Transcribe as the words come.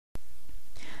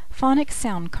Phonics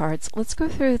sound cards. Let's go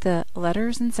through the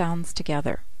letters and sounds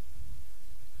together.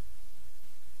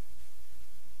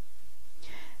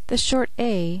 The short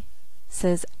A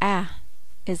says A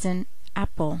is in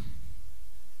apple.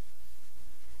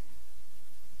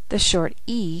 The short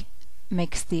E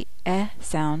makes the E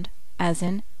sound as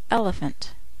in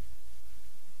elephant.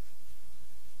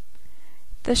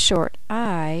 The short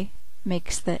I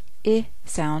makes the I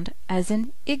sound as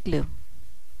in igloo.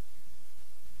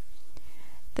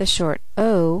 The short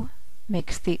O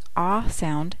makes the ah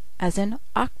sound as in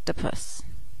octopus.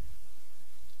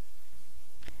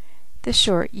 The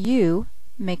short U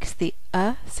makes the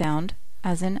sound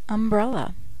as in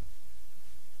umbrella.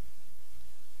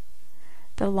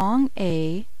 The long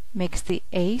A makes the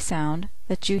A sound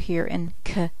that you hear in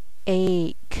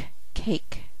ache,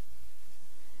 cake.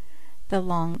 The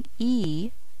long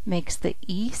E makes the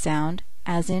E sound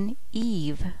as in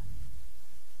Eve.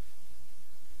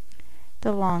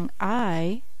 The long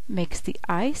I makes the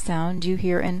I sound you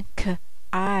hear in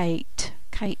kite,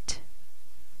 kite.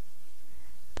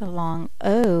 The long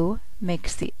O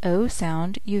makes the O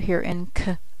sound you hear in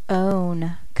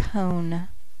cone, cone.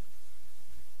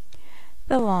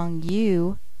 The long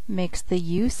U makes the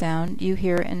U sound you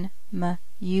hear in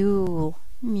mule,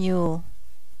 mule.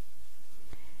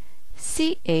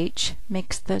 CH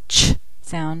makes the ch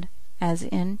sound as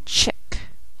in chick.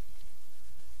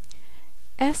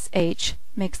 SH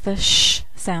makes the sh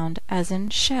sound as in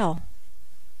shell.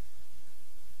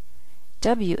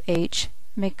 WH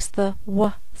makes the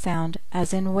w sound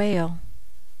as in whale.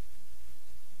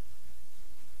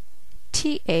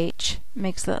 TH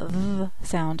makes the th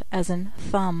sound as in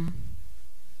thumb.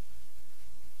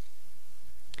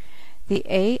 The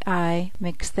AI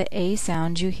makes the A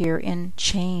sound you hear in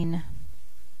chain.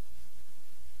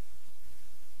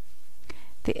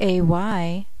 The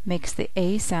AY makes the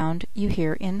A sound you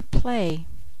hear in play.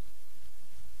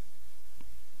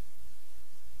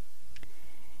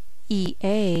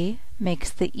 EA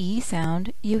makes the E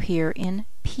sound you hear in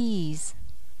peas.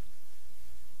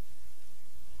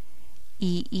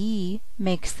 EE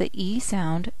makes the E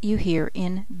sound you hear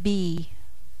in bee.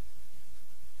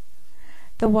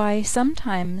 The Y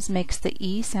sometimes makes the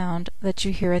E sound that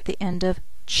you hear at the end of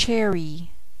cherry.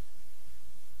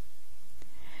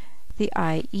 The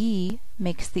IE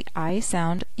makes the I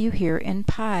sound you hear in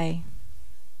pie.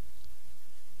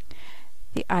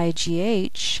 The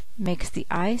IGH makes the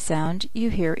I sound you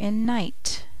hear in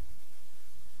night.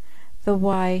 The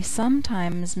Y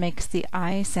sometimes makes the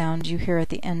I sound you hear at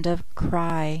the end of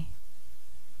cry.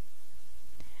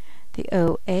 The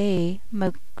OA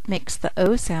makes the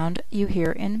O sound you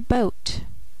hear in boat.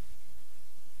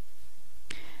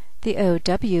 The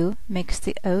OW makes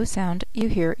the O sound you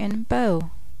hear in bow.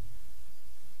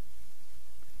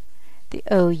 The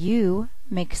OU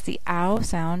makes the OW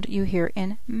sound you hear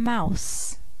in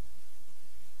mouse.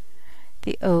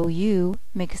 The OU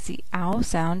makes the OW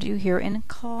sound you hear in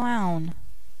clown.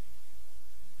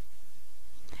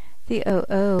 The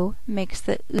OO makes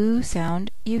the OO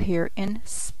sound you hear in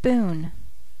spoon.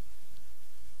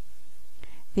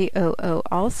 The OO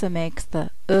also makes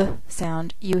the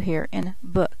sound you hear in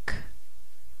book.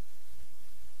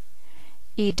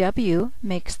 EW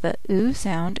makes the oo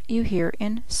sound you hear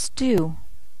in stew.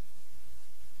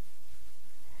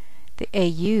 The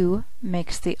AU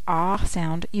makes the ah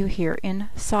sound you hear in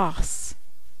sauce.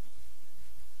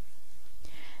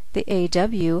 The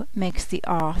AW makes the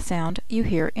ah sound you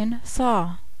hear in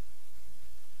saw.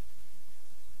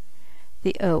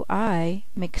 The OI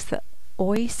makes the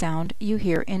oi sound you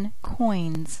hear in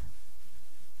coins.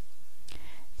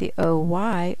 The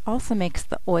OY also makes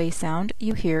the oi sound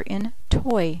you hear in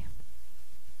toy.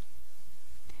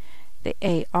 The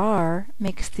AR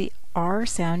makes the R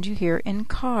sound you hear in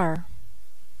car.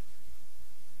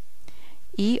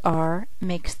 ER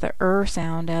makes the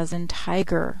sound as in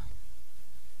tiger.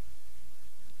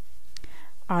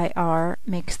 IR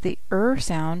makes the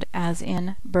sound as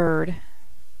in bird.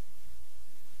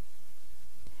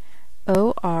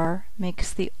 OR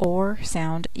makes the OR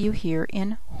sound you hear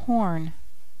in horn.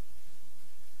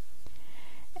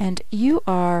 And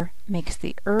UR makes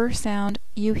the sound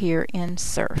you hear in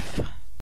surf.